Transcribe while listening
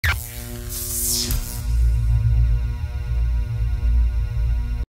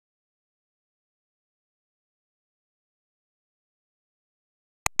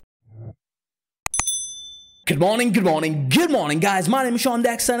Good morning, guys. My name is Sean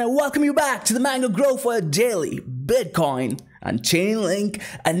Dexter, and I welcome you back to the Mango Grow for a daily Bitcoin and Chainlink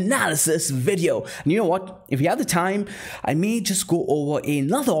analysis video. And you know what? If you have the time, I may just go over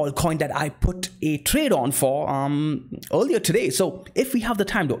another altcoin that I put a trade on for earlier today. So if we have the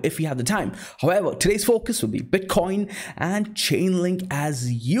time, However, today's focus will be Bitcoin and Chainlink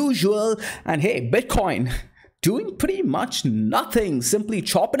as usual. And hey, Bitcoin doing pretty much nothing, simply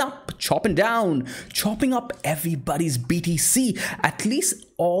chopping up, chopping down, chopping up everybody's BTC, at least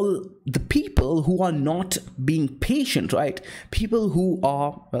all the people who are not being patient, right? People who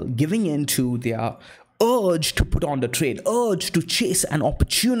are, well, giving in to their urge to put on the trade, urge to chase an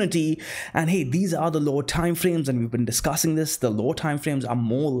opportunity. And hey, these are the lower time frames, and we've been discussing this. The lower time frames are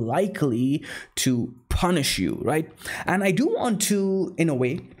more likely to punish you, right? And I do want to, in a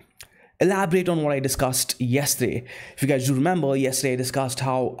way, elaborate on what I discussed yesterday. If you guys do remember, yesterday I discussed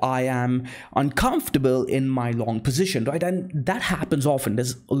how I am uncomfortable in my long position, right? And that happens often.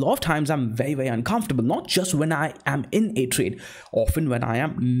 There's a lot of times I'm very, very uncomfortable, not just when I am in a trade, often when I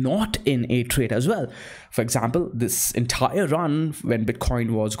am not in a trade as well. For example, this entire run when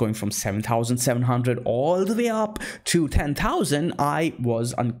Bitcoin was going from 7,700 all the way up to 10,000, I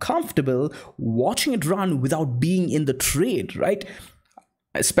was uncomfortable watching it run without being in the trade, right?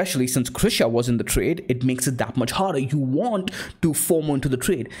 Especially since Krisha was in the trade, it makes it that much harder. You want to FOMO into the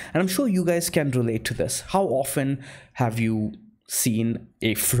trade. And I'm sure you guys can relate to this. How often have you seen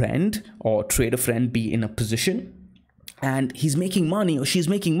a friend or trader friend be in a position and he's making money or she's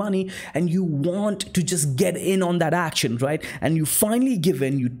making money, and you want to just get in on that action, right? And you finally give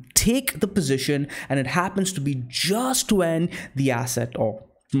in, you take the position, and it happens to be just when the asset, or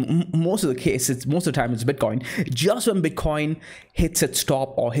most of the time it's Bitcoin, just when Bitcoin hits its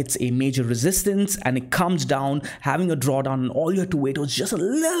top or hits a major resistance and it comes down, having a drawdown, and all you have to wait was just a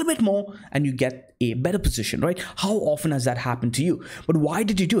little bit more and you get a better position, right? How often has that happened to you? But why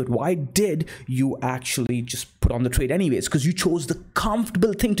did you do it? Why did you actually just put on the trade anyways? Because you chose the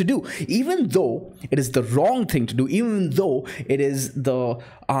comfortable thing to do, even though it is the wrong thing to do, even though it is the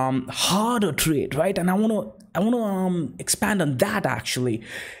harder trade, right? And I want to expand on that. Actually,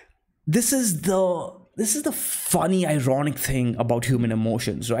 this is the funny, ironic thing about human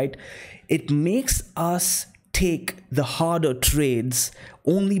emotions, right? It makes us take the harder trades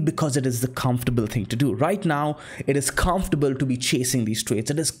only because it is the comfortable thing to do. Right now, it is comfortable to be chasing these trades.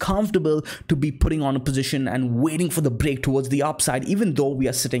 It is comfortable to be putting on a position and waiting for the break towards the upside, even though we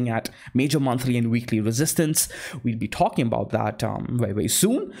are sitting at major monthly and weekly resistance. We'll be talking about that very, very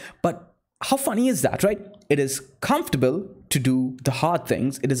soon. But how funny is that, right? It is comfortable to do the hard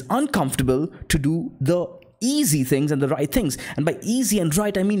things. It is uncomfortable to do the easy things and the right things. And by easy and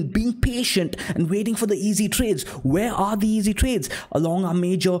right, I mean being patient and waiting for the easy trades. Where are the easy trades? Along our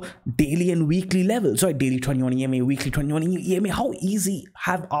major daily and weekly levels, right? Daily 21 EMA, weekly 21 EMA. How easy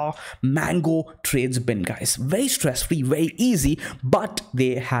have our mango trades been, guys? Very stress-free, very easy, but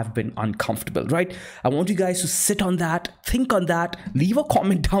they have been uncomfortable, right? I want you guys to sit on that, think on that, leave a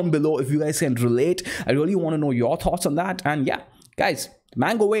comment down below if you guys can relate. I really want to know your thoughts on that. And yeah, guys, the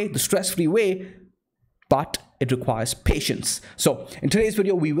mango way, the stress-free way, but it requires patience. So in today's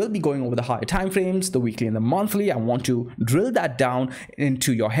video, we will be going over the higher time frames, the weekly and the monthly. I want to drill that down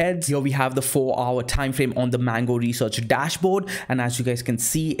into your heads. Here we have the 4-hour time frame on the Mango Research dashboard. And as you guys can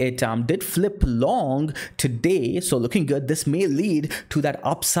see, it did flip long today. So looking good. This may lead to that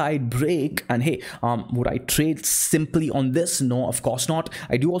upside break. And hey, would I trade simply on this? No, of course not.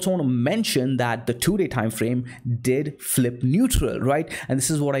 I do also want to mention that the 2-day time frame did flip neutral, right? And this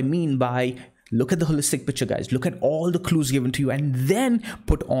is what I mean by look at the holistic picture, guys. Look at all the clues given to you and then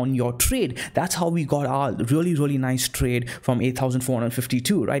put on your trade. That's how we got our really, really nice trade from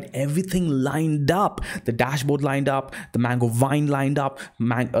 8,452, right? Everything lined up. The dashboard lined up. The mango vine lined up.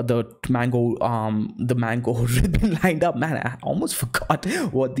 The mango ribbon lined up. Man, I almost forgot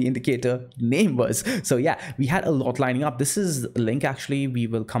what the indicator name was. So yeah, we had a lot lining up. This is a link, actually. We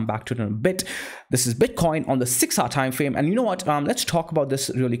will come back to it in a bit. This is Bitcoin on the 6-hour time frame. And you know what? Let's talk about this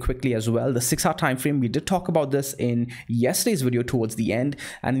really quickly as well. The 6-hour time frame, we did talk about this in yesterday's video towards the end,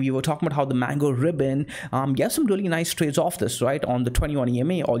 and we were talking about how the mango ribbon gave some really nice trades off this, right? On the 21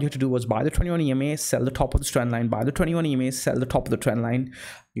 EMA, all you had to do was buy the 21 EMA, sell the top of the trend line, buy the 21 EMA, sell the top of the trend line.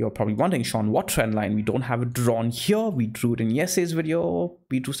 You're probably wondering, Sean, what trend line? We don't have it drawn here. We drew it in yesterday's video.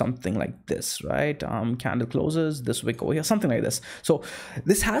 We drew something like this, right? Candle closes, this wick over here, something like this. So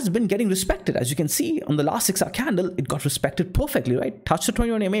this has been getting respected. As you can see on the last 6-hour candle, it got respected perfectly, right? Touched the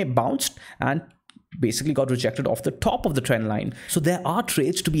 21 EMA, bounced, and basically got rejected off the top of the trend line. So there are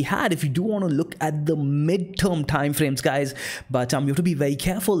trades to be had if you do want to look at the midterm time frames, guys. But you have to be very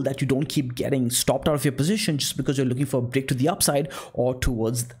careful that you don't keep getting stopped out of your position just because you're looking for a break to the upside or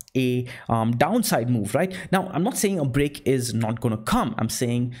towards a downside move, right? Now, I'm not saying a break is not going to come. I'm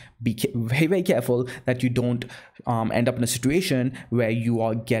saying be very, very careful that you don't end up in a situation where you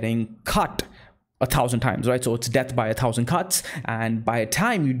are getting cut 1,000 times, right? So it's death by 1,000 cuts, and by the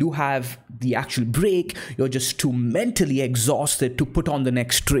time you do have the actual break, you're just too mentally exhausted to put on the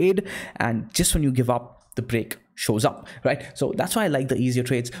next trade, and just when you give up, the break shows up, right? So that's why I like the easier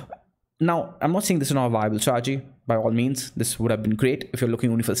trades. Now, I'm not saying this is not a viable strategy. By all means, this would have been great if you're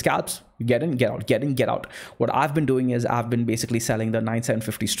looking only for scalps. You get in, get out, get in, get out. What I've been doing is I've been basically selling the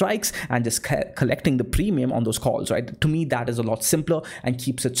 9750 strikes and just collecting the premium on those calls, right? To me, that is a lot simpler and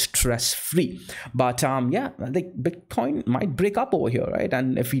keeps it stress-free. But yeah, like Bitcoin might break up over here, right?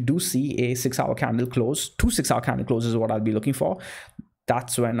 And if we do see a 6-hour candle close, 2 6-hour candle closes is what I'll be looking for.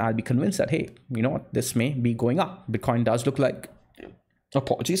 That's when I'll be convinced that, hey, you know what, this may be going up. Bitcoin does look like,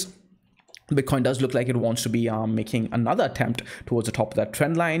 apologies, Bitcoin does look like it wants to be making another attempt towards the top of that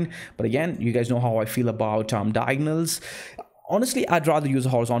trend line. But again, you guys know how I feel about diagonals. Honestly, I'd rather use a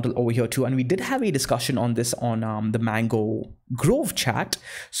horizontal over here too. And we did have a discussion on this on the Mango Grove chat.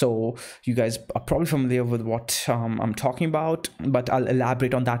 So you guys are probably familiar with what I'm talking about, but I'll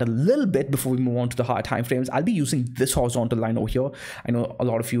elaborate on that a little bit before we move on to the higher time frames. I'll be using this horizontal line over here. I know a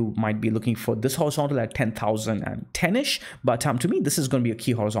lot of you might be looking for this horizontal at 10,010-ish, but to me, this is going to be a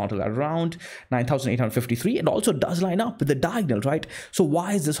key horizontal at around 9,853. It also does line up with the diagonal, right? So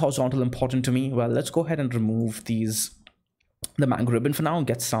why is this horizontal important to me? Well, let's go ahead and remove the Mango ribbon for now and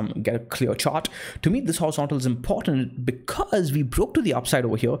get a clear chart. To me, this horizontal is important because we broke to the upside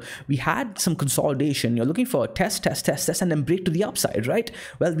over here. We had some consolidation. You're looking for a test, and then break to the upside, right?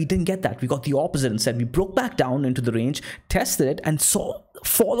 Well, we didn't get that. We got the opposite instead. We broke back down into the range, tested it, and saw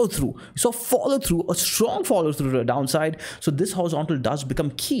follow through. So follow through, a strong follow through to the downside. So this horizontal does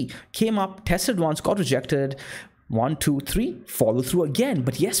become key. Came up, tested once, got rejected. 1, 2, 3, follow through again.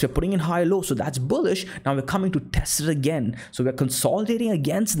 But yes, we're putting in high low, so that's bullish. Now we're coming to test it again. So we're consolidating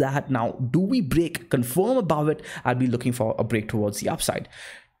against that. Now, do we break, confirm above it? I'll be looking for a break towards the upside.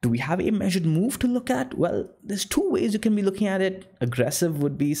 Do we have a measured move to look at? Well, there's 2 ways you can be looking at it. Aggressive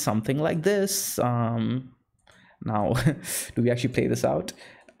would be something like this. Now, do we actually play this out?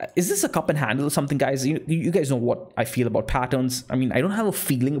 Is this a cup and handle or something, guys? You guys know what I feel about patterns. I mean, I don't have a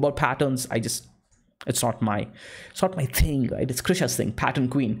feeling about patterns. It's not my thing, right? It's Krisha's thing, pattern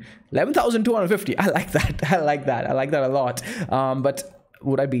queen. 11,250. I like that. I like that a lot. But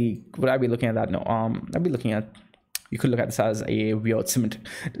would I be looking at that? No. I'd be looking at, you could look at this as a weird symmetry.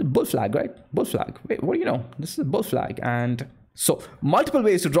 Bull flag, right? Bull flag. Wait, what do you know? This is a bull flag. And so multiple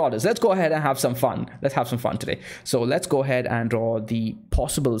ways to draw this. Let's go ahead and have some fun. Let's have some fun today. So let's go ahead and draw the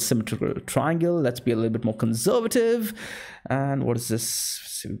possible symmetrical triangle. Let's be a little bit more conservative. And what is this?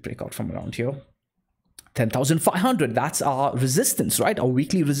 See, we break out from around here. 10,500, that's our resistance, right? Our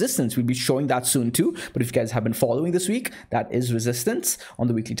weekly resistance. We'll be showing that soon too. But if you guys have been following this week, that is resistance on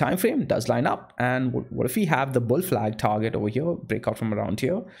the weekly time frame. It does line up. And what if we have the bull flag target over here, break out from around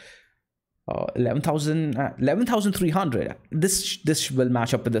here? 11,300. This will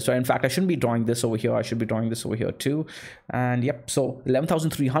match up with this, right? In fact, I shouldn't be drawing this over here. I should be drawing this over here too. And yep, so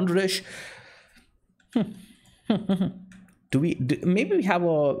 11,300-ish. Maybe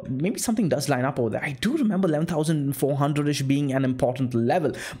something does line up over there. I do remember 11,400-ish being an important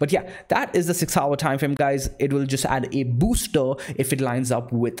level. But yeah, that is the 6-hour time frame, guys. It will just add a booster if it lines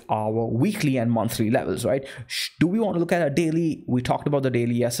up with our weekly and monthly levels, right? Do we want to look at a daily? We talked about the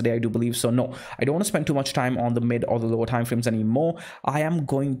daily yesterday, I do believe. So no, I don't want to spend too much time on the mid or the lower time frames anymore. I am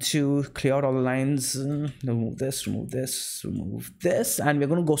going to clear out all the lines, remove this, and we're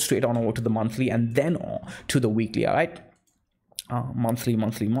going to go straight on over to the monthly and then on to the weekly, all right? Monthly,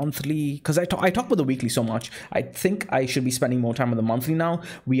 because I talk about the weekly so much. I think I should be spending more time on the monthly now.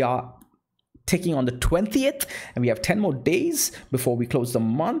 We are taking on the 20th and we have 10 more days before we close the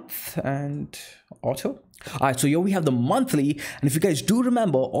month. And auto. All right, so here we have the monthly, and if you guys do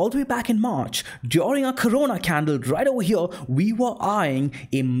remember, all the way back in March, during our Corona candle right over here, we were eyeing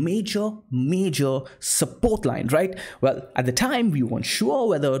a major support line, right? Well, at the time, we weren't sure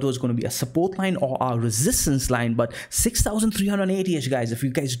whether it was going to be a support line or our resistance line, but 6,380-ish, guys. If you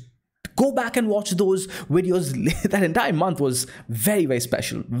guys go back and watch those videos, that entire month was very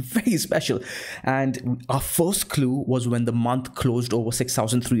special, and our first clue was when the month closed over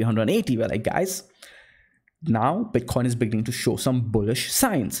 6,380. We're like, guys, Now Bitcoin is beginning to show some bullish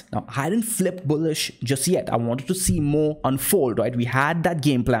signs. Now I didn't flip bullish just yet. I wanted to see more unfold, right? We had that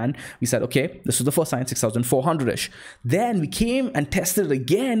game plan. We said, okay, this was the first sign, 6,400-ish. Then we came and tested it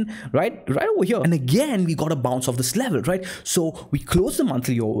again, right over here. And again, we got a bounce off this level, right? So we closed the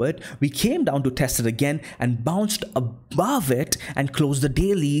monthly over it. We came down to test it again and bounced above it and closed the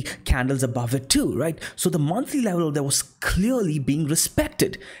daily candles above it too, right? So the monthly level that was clearly being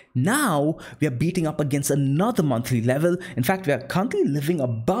respected. Now we are beating up against another monthly level. In fact, we are currently living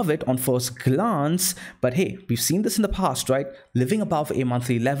above it on first glance. But hey, we've seen this in the past, right? Living above a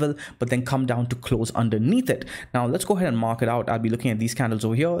monthly level, but then come down to close underneath it. Now let's go ahead and mark it out. I'll be looking at these candles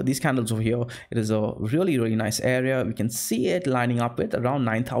over here. These candles over here, it is a really, really nice area. We can see it lining up with around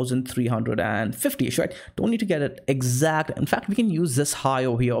 9,350-ish, right? Don't need to get it exact. In fact, we can use this high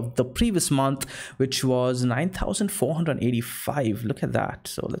over here of the previous month, which was 9,485. Look at that.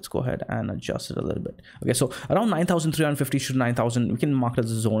 So let's go ahead and adjust it a little bit. Okay, so around 9,350 to 9,000, we can mark it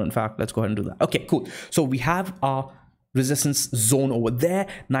as a zone. In fact, let's go ahead and do that. Okay, cool. So we have our resistance zone over there,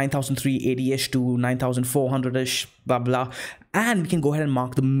 9,380-ish to 9,400-ish, blah, blah. And we can go ahead and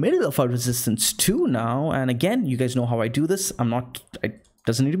mark the middle of our resistance too now. And again, you guys know how I do this. It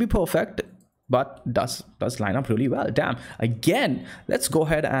doesn't need to be perfect, but does line up really well. Damn. Again, let's go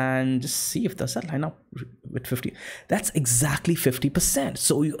ahead and just see if does that line up with 50. That's exactly 50%.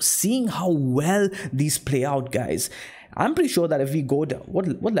 So you're seeing how well these play out, guys. I'm pretty sure that if we go down,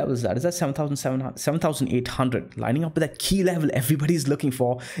 what level is that? Is that 7,800, lining up with that key level everybody's looking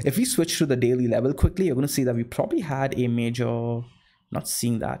for? If we switch to the daily level quickly, you're going to see that we probably had a major, not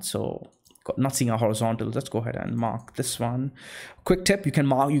seeing that, so not seeing our horizontals. Let's go ahead and mark this one. Quick tip, you can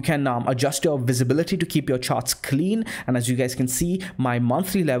adjust your visibility to keep your charts clean. And as you guys can see, my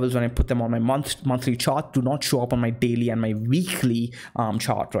monthly levels, when I put them on my monthly chart, do not show up on my daily and my weekly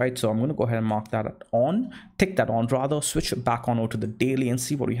chart, right? So I'm going to go ahead and mark that on, tick that on rather, switch it back on over to the daily and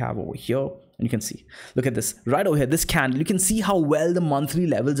see what we have over here. And you can see, look at this right over here, this candle. You can see how well the monthly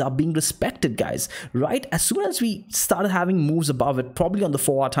levels are being respected, guys, right? As soon as we started having moves above it, probably on the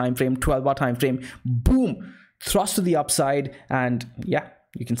 4-hour time frame, 12-hour time frame, boom, thrust to the upside. And yeah,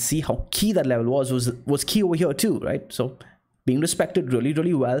 you can see how key that level was key over here too, right? So being respected really,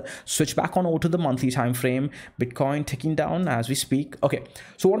 really well. Switch back on over to the monthly time frame. Bitcoin ticking down as we speak. Okay,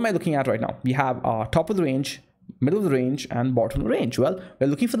 so what am I looking at right now? We have our top of the range, middle of the range, and bottom of the range. Well, we're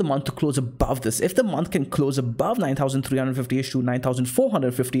looking for the month to close above this. If the month can close above 9,350-ish to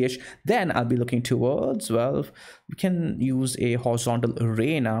 9,450-ish, then I'll be looking towards, well, we can use a horizontal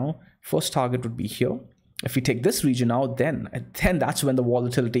array now. First target would be here. If we take this region out, then that's when the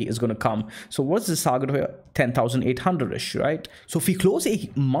volatility is going to come. So what's this target here? 10,800-ish, right? So if we close a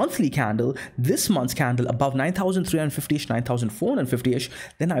monthly candle, this month's candle above 9,350-ish, 9,450-ish,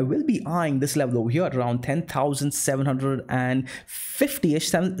 then I will be eyeing this level over here at around 10,750-ish,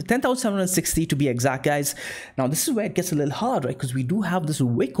 10,760 to be exact, guys. Now this is where it gets a little hard, right? Because we do have this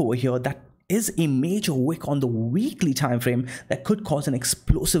wick over here that is a major wick on the weekly time frame that could cause an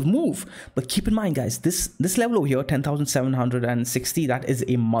explosive move. But keep in mind, guys, this level over here, 10,760, that is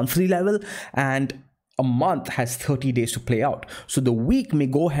a monthly level, and a month has 30 days to play out. So the week may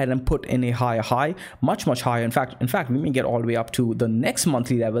go ahead and put in a higher high, much higher. In fact, we may get all the way up to the next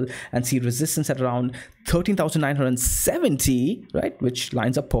monthly level and see resistance at around 13,970, right? Which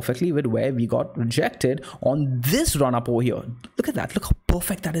lines up perfectly with where we got rejected on this run up over here. Look at that. Look how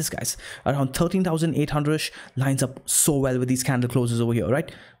perfect that is, guys. Around 13,800-ish lines up so well with these candle closes over here,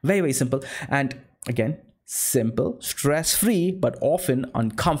 right? Very, very simple. And again, simple, stress-free, but often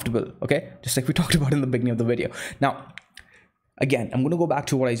uncomfortable, okay? Just like we talked about in the beginning of the video. Now, again, I'm going to go back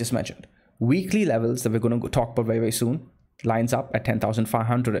to what I just mentioned. Weekly levels that we're going to talk about very, very soon lines up at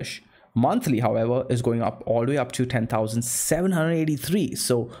 10,500-ish. Monthly, however, is going up all the way up to 10,783.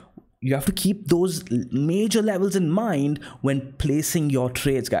 So you have to keep those major levels in mind when placing your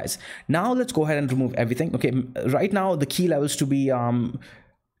trades, guys. Now, let's go ahead and remove everything. Okay, right now, the key levels to be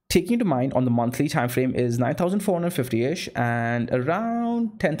taking into mind on the monthly time frame is 9,450-ish and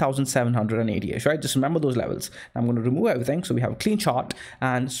around 10,780-ish, right? Just remember those levels. I'm going to remove everything so we have a clean chart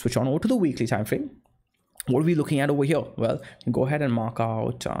and switch on over to the weekly time frame. What are we looking at over here? Well, you can go ahead and mark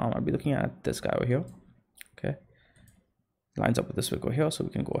out, I'll be looking at this guy over here. Okay, lines up with this wick over here, so we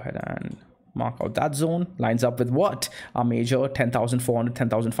can go ahead and mark out that zone. Lines up with what? Our major 10,400,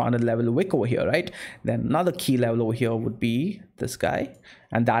 10,500 level wick over here, right? Then another key level over here would be this guy,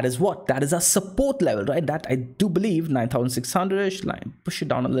 and that is what? That is a support level, right? That I do believe 9,600-ish line. Push it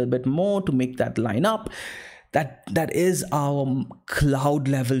down a little bit more to make that line up. that is our cloud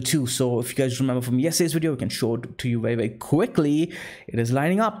level 2. So if you guys remember from yesterday's video, we can show it to you very quickly. It is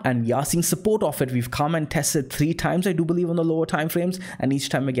lining up and we are seeing support of it. We've come and tested 3 times, I do believe, on the lower time frames, and each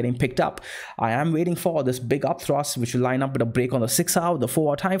time we're getting picked up. I am waiting for this big up thrust, which will line up with a break on the 6 hour, the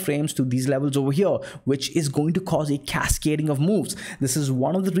 4 hour time frames to these levels over here, which is going to cause a cascading of moves. This is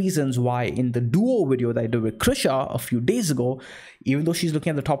one of the reasons why in the duo video that I did with Krisha a few days ago, even though she's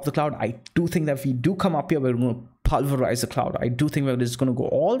looking at the top of the cloud, I do think that if we do come up here, we're going to pulverize the cloud. I do think we're just going to go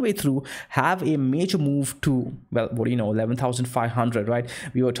all the way through, have a major move to, well, what do you know, 11,500, right?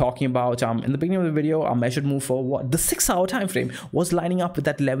 We were talking about in the beginning of the video, our measured move for what the 6 hour time frame was lining up with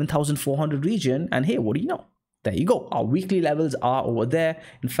that 11,400 region, and hey, what do you know? There you go. Our weekly levels are over there.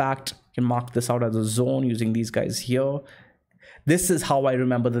 In fact, you can mark this out as a zone using these guys here. This is how I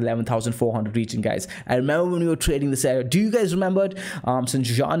remember the 11,400 region, guys. I remember when we were trading this area. Do you guys remember it? Since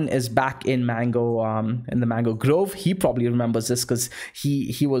Jean is back in Mango, in the Mango Grove, he probably remembers this because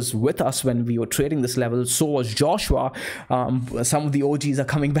he was with us when we were trading this level. So was Joshua. Some of the OGs are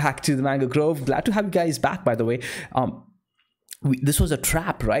coming back to the Mango Grove. Glad to have you guys back, by the way. This was a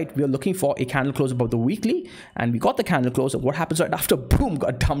trap, right? We were looking for a candle close above the weekly, and we got the candle close. And what happens right after? Boom,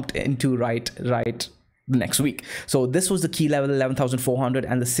 got dumped into right the next week. So this was the key level, 11,400,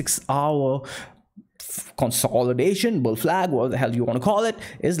 and the 6 hour consolidation, bull flag, whatever the hell you want to call it,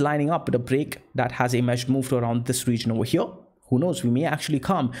 is lining up with a break that has a measured move to around this region over here. Who knows, we may actually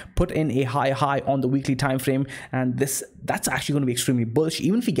put in a high on the weekly time frame, and that's actually going to be extremely bullish.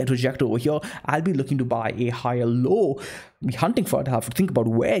 Even if we get rejected over here, I'll be looking to buy a higher low, be hunting for it. I have to think about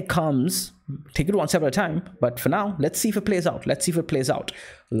where it comes, take it one step at a time. But for now, let's see if it plays out.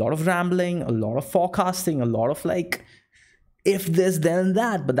 A lot of rambling, a lot of forecasting, a lot of like if this then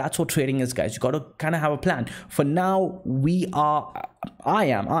that, but that's what trading is, guys. You got to kind of have a plan. For now, I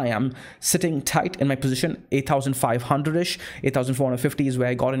am sitting tight in my position, 8,500-ish, 8,450 is where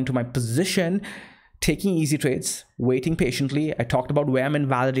I got into my position, taking easy trades, waiting patiently. I talked about where I'm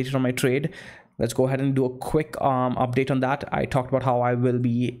invalidated on my trade. Let's go ahead and do a quick update on that. I talked about how I will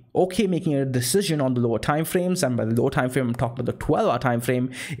be okay making a decision on the lower time frames, and by the lower time frame, I'm talking about the 12-hour time frame.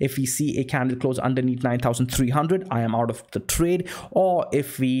 If we see a candle close underneath 9,300, I am out of the trade. Or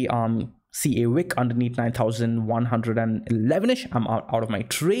if we see a wick underneath 9,111-ish, I'm out of my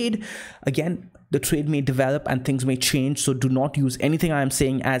trade. Again, the trade may develop and things may change, so do not use anything I am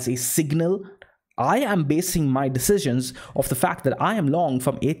saying as a signal. I am basing my decisions off the fact that I am long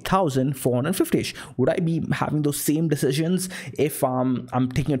from 8,450-ish. Would I be having those same decisions if I'm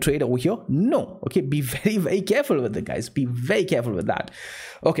taking a trade over here? No. Okay, be very careful with it, guys. Be very careful with that.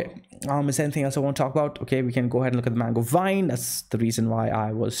 Okay, is there anything else I want to talk about? Okay, we can go ahead and look at the Mango Vine. That's the reason why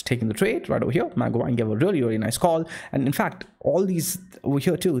I was taking the trade right over here. Mango Vine gave a really nice call, and in fact, all these over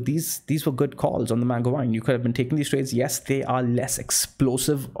here too, these were good calls on the Mango Vine. You could have been taking these trades. Yes, they are less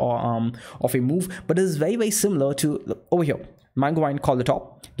explosive or of a move, but it is very similar to over here. Mango Vine called the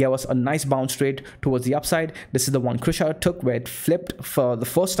top, gave us a nice bounce trade towards the upside. This is the one Krisha took where it flipped for the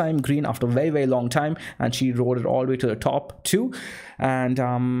first time green after a very long time, and she rode it all the way to the top too. And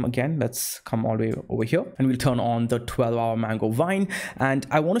again, let's come all the way over here and we'll turn on the 12-hour Mango Vine, and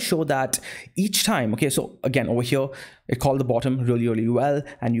I want to show that each time. Okay, so again over here, it called the bottom really well,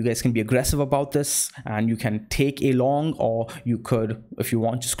 and you guys can be aggressive about this, and you can take a long, or you could, if you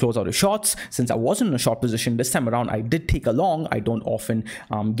want, just close out your shorts. Since I wasn't in a short position this time around, I did take a long. I don't often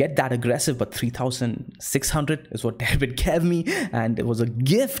get that aggressive, but 3,600 is what David gave me, and it was a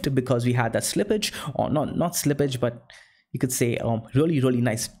gift because we had that slippage, or not slippage, but you could say really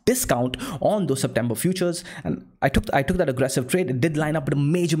nice discount on those September futures. And I took that aggressive trade. It did line up with a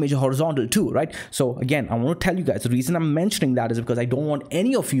major horizontal too, right? So again, I want to tell you guys, the reason I'm mentioning that is because I don't want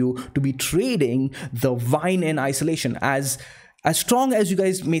any of you to be trading the Vine in isolation. As strong as you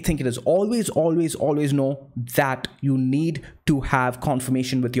guys may think it is, always know that you need to have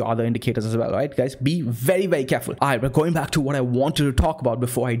confirmation with your other indicators as well, right, guys? Be very careful. All right, we're going back to what I wanted to talk about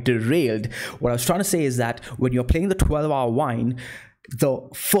before I derailed. What I was trying to say is that when you're playing the 12-hour Vine, the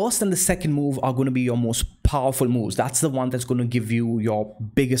first and the second move are going to be your most powerful moves. That's the one that's going to give you your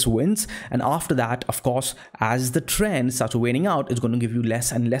biggest wins. And after that, of course, as the trend starts waning out, it's going to give you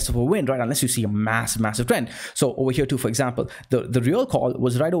less and less of a win, right? Unless you see a massive trend. So over here too, for example, the real call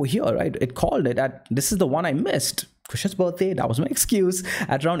was right over here, right? It called it at, this is the one I missed, Krisha's birthday. That was my excuse,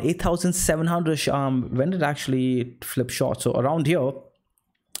 at around 8,700. When did it actually flip short? So around here,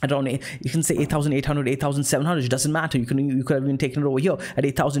 around, you can say 8,800, 8,700, it doesn't matter. You could have even taken it over here at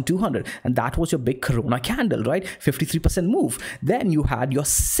 8,200, and that was your big Corona candle, right? 53% move. Then you had your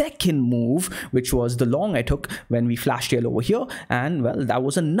second move, which was the long I took when we flashed tail over here, and well, that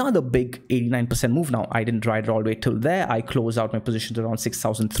was another big 89% move. Now I didn't ride it all the way till there. I closed out my positions around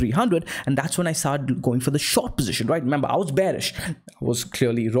 6,300, and that's when I started going for the short position, right? Remember, I was bearish. I was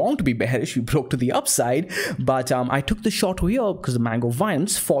clearly wrong to be bearish. We broke to the upside, but I took the short over here because the Mango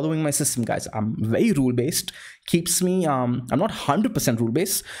Vines following my system, guys. I'm very rule based. Keeps me I'm not 100% rule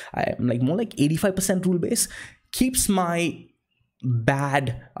based. I'm like more like 85% rule based. Keeps my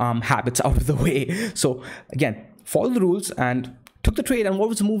bad habits out of the way. So again, follow the rules and took the trade. And what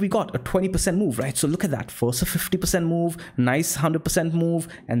was the move we got? A 20% move, right? So look at that. First a 50% move, nice 100% move,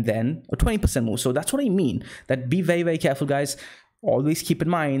 and then a 20% move. So that's what I mean, that be very, very careful, guys. Always keep in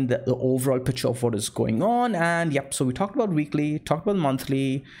mind the overall picture of what is going on. And yep, so we talked about weekly, talked about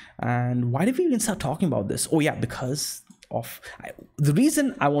monthly, and why did we even start talking about this? Oh yeah, because of the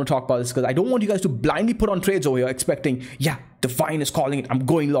reason I want to talk about this, because I don't want you guys to blindly put on trades over here expecting, yeah, Divine is calling it, I'm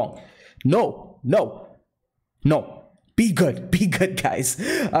going long. No. Be good, guys.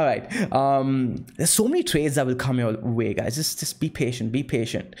 All right. There's so many trades that will come your way, guys. Just be patient.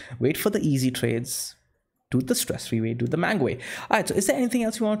 Wait for the easy trades. Do the stress-free way, do the Mango way. All right, so is there anything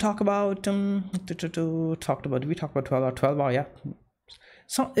else you want to talk about? Did we talk about 12 hour? Yeah.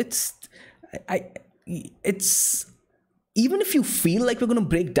 So it's even if you feel like we're going to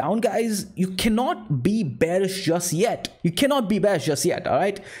break down, guys, you cannot be bearish just yet. All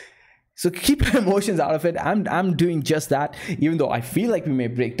right? So keep your emotions out of it. I'm doing just that. Even though I feel like we may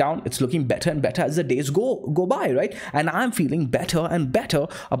break down, it's looking better and better as the days go by, right? And I'm feeling better and better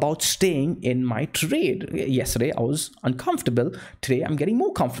about staying in my trade. Yesterday I was uncomfortable. Today I'm getting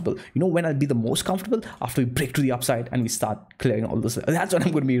more comfortable. You know when I'll be the most comfortable? After we break to the upside and we start clearing all this. That's when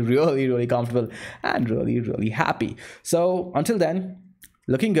I'm going to be really, really comfortable and really, really happy. So until then,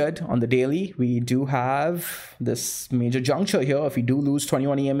 looking good on the daily. We do have this major juncture here. If we do lose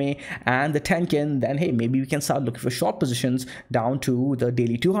 21 EMA and the 10kin, then hey, maybe we can start looking for short positions down to the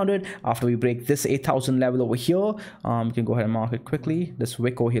daily 200 after we break this 8,000 level over here. We can go ahead and mark it quickly. This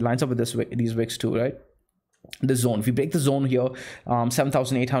wick over here lines up with this wick, these wicks too, right? The zone, if we break the zone here,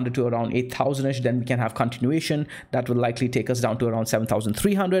 7,800 to around 8,000ish, then we can have continuation. That will likely take us down to around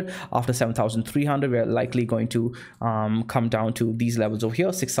 7,300. After 7,300, we're likely going to come down to these levels over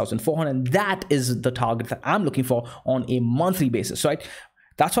here, 6,400, and that is the target that I'm looking for on a monthly basis, right?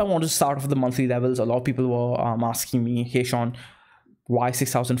 That's why I want to start off with the monthly levels. A lot of people were asking me, hey Sean, why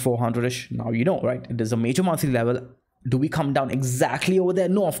 6,400ish? Now you know, right? It is a major monthly level. Do we come down exactly over there?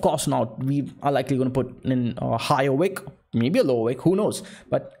 No, of course not. We are likely going to put in a higher wick, maybe a lower wick, who knows?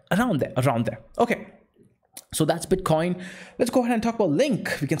 But around there. Okay, so that's Bitcoin. Let's go ahead and talk about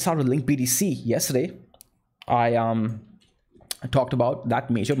Link. We can start with Link BTC. Yesterday, I talked about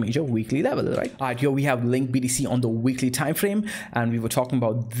that major weekly level, right? All right, here we have Link BTC on the weekly time frame, and we were talking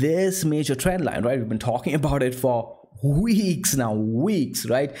about this major trend line, right? We've been talking about it for weeks,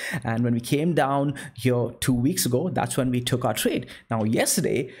 right? And when we came down here 2 weeks ago, that's when we took our trade. Now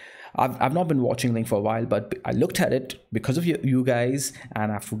yesterday, I've not been watching Link for a while, but I looked at it because of you guys,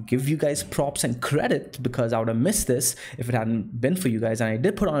 and I have to give you guys props and credit because I would have missed this if it hadn't been for you guys. And I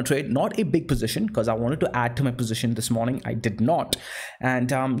did put on a trade, not a big position, because I wanted to add to my position this morning. I did not,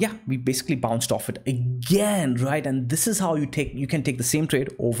 and yeah, we basically bounced off it again, right? And this is how you can take the same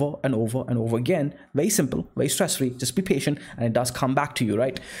trade over and over and over again. Very simple, very stress-free. Just be patient, and it does come back to you,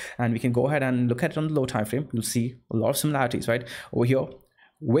 right? And we can go ahead and look at it on the low time frame. You'll see a lot of similarities, right? Over here,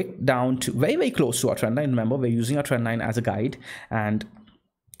 wick down to very close to our trend line. Remember, we're using our trend line as a guide, and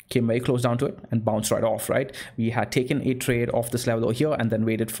came very close down to it and bounced right off, right? We had taken a trade off this level over here and then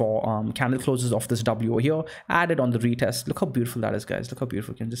waited for candle closes off this W over here, added on the retest. Look how beautiful that is, guys. Look how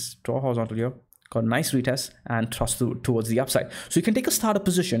beautiful. You can just draw horizontal here, got a nice retest and thrust towards the upside. So you can take a startup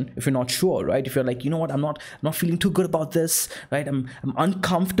position if you're not sure, right? If you're like, you know what, I'm not feeling too good about this, right? I'm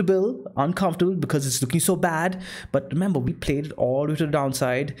uncomfortable because it's looking so bad. But remember, we played it all the way to the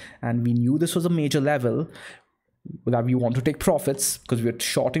downside, and we knew this was a major level that we want to take profits because we're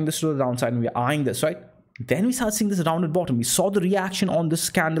shorting this to the downside and we're eyeing this, right? Then we start seeing this rounded bottom. We saw the reaction on this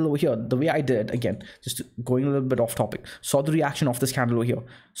candle over here, the way I did, again, just going a little bit off topic. Saw the reaction of this candle over here.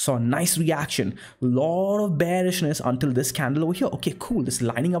 Saw a nice reaction. A lot of bearishness until this candle over here. Okay, cool. This is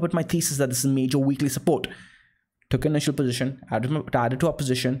lining up with my thesis that this is major weekly support. Took an initial position, added to our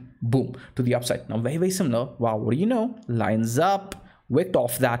position, boom, to the upside. Now, very similar. Wow, what do you know? Lines up wicked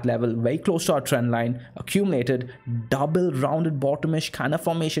off that level, very close to our trend line, accumulated, double rounded bottomish kind of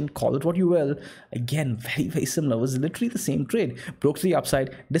formation, call it what you will. Again, very similar. It was literally the same trade. Broke to the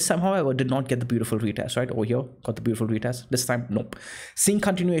upside. This time, however, did not get the beautiful retest, right? Over here, got the beautiful retest. This time, nope. Seeing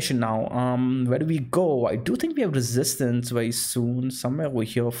continuation now. Where do we go? I do think we have resistance very soon, somewhere over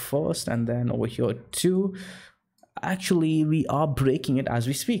here first, and then over here too. Actually, we are breaking it as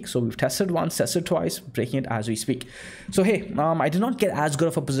we speak. So we've tested once, tested twice, breaking it as we speak. So hey, I did not get as good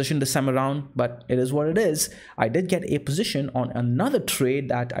of a position this time around, but it is what it is. I did get a position on another trade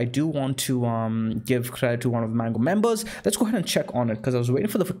that I do want to give credit to one of the Mango members. Let's go ahead and check on it, because I was waiting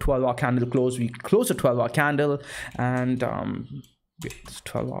for the 12-hour candle to close. We closed a 12-hour candle, and it's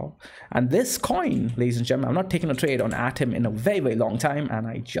 12 hour, and this coin, ladies and gentlemen, I'm not taking a trade on Atom in a very long time, and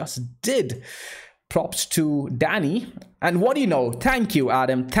I just did. Props to Danny. And what do you know? Thank you,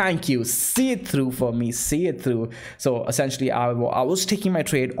 Adam. Thank you. See it through for me. See it through. So essentially, I was taking my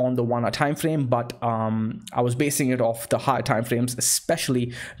trade on the 1 hour time frame, but I was basing it off the higher time frames,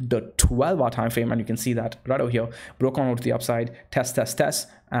 especially the 12-hour time frame. And you can see that right over here, broke on to the upside, test,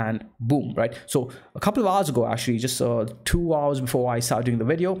 and boom, right? So a couple of hours ago, actually, just 2 hours before I started doing the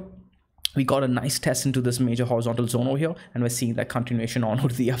video, we got a nice test into this major horizontal zone over here, and we're seeing that continuation on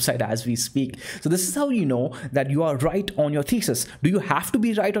to the upside as we speak. So this is how you know that you are right on your thesis. Do you have to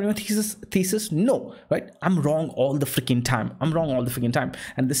be right on your thesis? No, right? I'm wrong all the freaking time.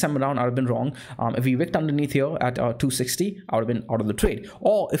 And this time around, I would have been wrong. If we wicked underneath here at 260, I would have been out of the trade.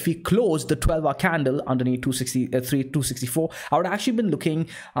 Or if we closed the 12-hour candle underneath 264, I would have actually been looking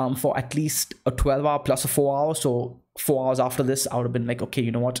for at least a 12-hour plus a 4-hour. So 4 hours after this, I would have been like, okay, you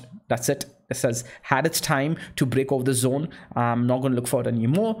know what, that's it. It says had its time to break over the zone. I'm not going to look for it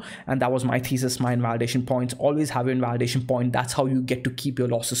anymore. And that was my thesis, my invalidation points. Always have your invalidation point. That's how you get to keep your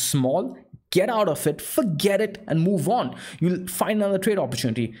losses small. Get out of it, forget it, and move on. You'll find another trade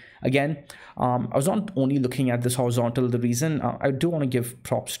opportunity. Again, I was not only looking at this horizontal. The reason I do want to give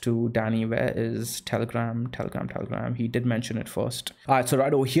props to Danny. Where is Telegram? He did mention it first. All right, so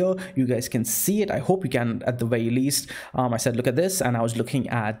right over here, you guys can see it. I hope you can at the very least. I said, look at this, and I was looking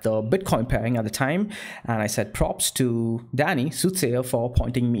at the Bitcoin pairing at the time, and I said props to Danny, soothsayer, for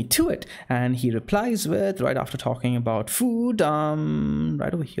pointing me to it. And he replies with, right after talking about food,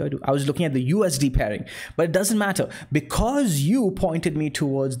 right over here, I was looking at the USD pairing, but it doesn't matter because you pointed me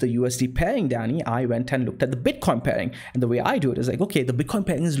towards the USD pairing, Danny. I went and looked at the Bitcoin pairing, and the way I do it is like, okay, the Bitcoin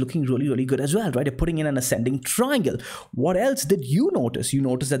pairing is looking really good as well, right? They're putting in an ascending triangle. What else did you notice? You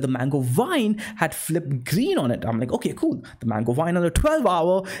noticed that the Mango Vine had flipped green on it. I'm like, okay, cool. The Mango Vine on the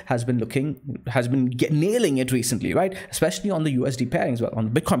 12-hour has been nailing it recently, right? Especially on the USD pairings, well,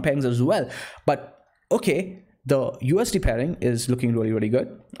 on the Bitcoin pairings as well. But okay, the USD pairing is looking really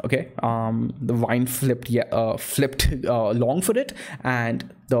good. Okay, the Vine flipped long for it,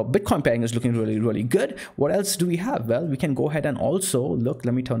 and the Bitcoin pairing is looking really good. What else do we have? Well, we can go ahead and also look.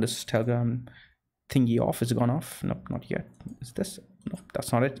 Let me turn this Telegram thingy off. Is it gone off? Nope, not yet. Is this? No,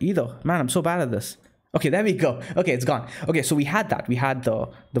 that's not it either. Man, I'm so bad at this. Okay, there we go. Okay, it's gone. Okay, so we had that. We had the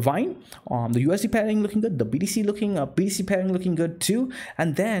Vine, the USD pairing looking good, the BTC pairing looking good too.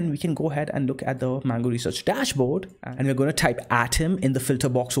 And then we can go ahead and look at the Mango Research dashboard, and we're going to type Atom in the filter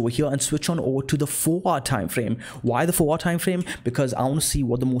box over here and switch on over to the 4-hour time frame. Why the 4-hour time frame? Because I want to see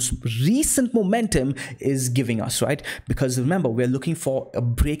what the most recent momentum is giving us, right? Because remember, we're looking for a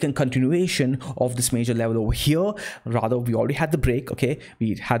break and continuation of this major level over here. Rather, we already had the break. Okay,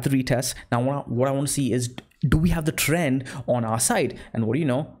 we had the retest. Now, what I want to see is, do we have the trend on our side? And what do you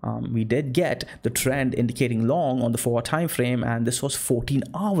know, we did get the trend indicating long on the 4-hour time frame, and this was 14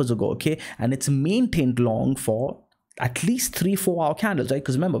 hours ago. Okay, and it's maintained long for at least 3-4 hour candles, right?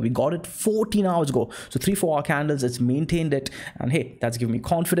 Because remember, we got it 14 hours ago. So 3-4 hour candles, it's maintained it. And hey, that's giving me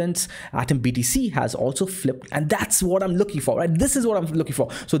confidence. Atom BTC has also flipped. And that's what I'm looking for, right? This is what I'm looking for.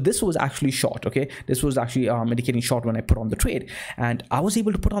 So this was actually short, okay? This was actually indicating short when I put on the trade. And I was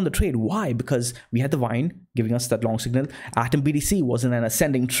able to put on the trade. Why? Because we had the Vine giving us that long signal. Atom BTC was in an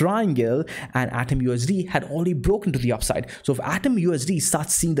ascending triangle, and Atom USD had already broken to the upside. So if Atom USD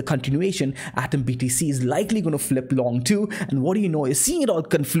starts seeing the continuation, Atom BTC is likely going to flip long too. And what do you know, you're seeing it all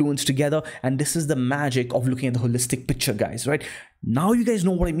confluence together. And this is the magic of looking at the holistic picture, guys, right? Now you guys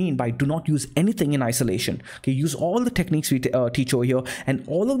know what I mean by do not use anything in isolation. Okay, use all the techniques we teach over here, and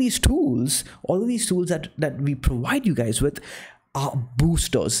all of these tools that we provide you guys with are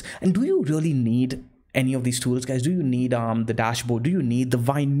boosters. And do you really need any of these tools, guys? Do you need the dashboard? Do you need the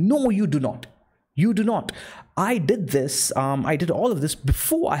Vine? No, you do not. You do not. I did this, I did all of this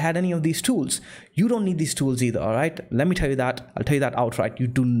before I had any of these tools. You don't need these tools either, all right? Let me tell you that. I'll tell you that outright. You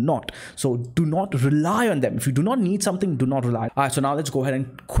do not. So do not rely on them. If you do not need something, do not rely. All right, so now let's go ahead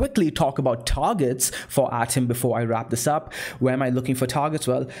and quickly talk about targets for Atom before I wrap this up. Where am I looking for targets?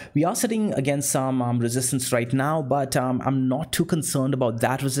 Well, we are sitting against some resistance right now, but I'm not too concerned about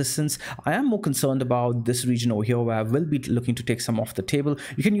that resistance. I am more concerned about this region over here where I will be looking to take some off the table.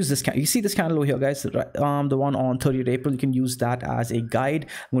 You can use this, you see this candle over here, guys, the one on 30th April, you can use that as a guide.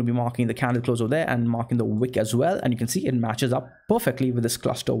 I'm going to be marking the candle close over there and marking the wick as well, and you can see it matches up perfectly with this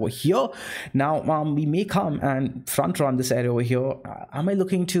cluster over here. Now we may come and front run this area over here. Am I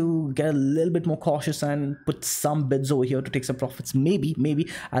looking to get a little bit more cautious and put some bids over here to take some profits? Maybe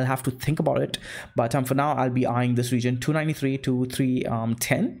I'll have to think about it, but for now I'll be eyeing this region 293 to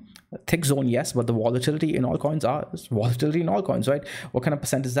 310. Thick zone, yes, but the volatility in all coins volatility in all coins, right? What kind of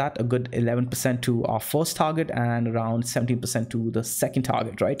percent is that? A good 11% to our first target and around 17% to the second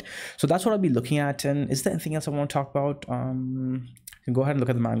target, right? So that's what I'll be looking at. And is there anything else I want to talk about? You can go ahead and look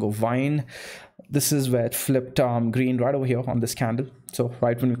at the mango vine. This is where it flipped green right over here on this candle. So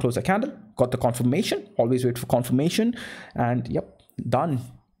right when we close the candle, got the confirmation. Always wait for confirmation, and yep, done.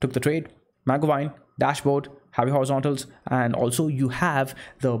 Took the trade. Mango vine dashboard, heavy horizontals, and also you have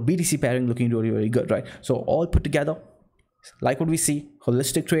the BTC pairing looking really, really good, right? So all put together, like what we see,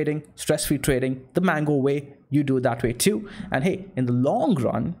 holistic trading, stress-free trading, the mango way. You do it that way too, and hey, in the long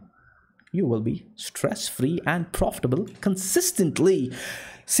run you will be stress-free and profitable consistently.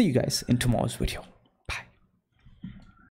 See you guys in tomorrow's video.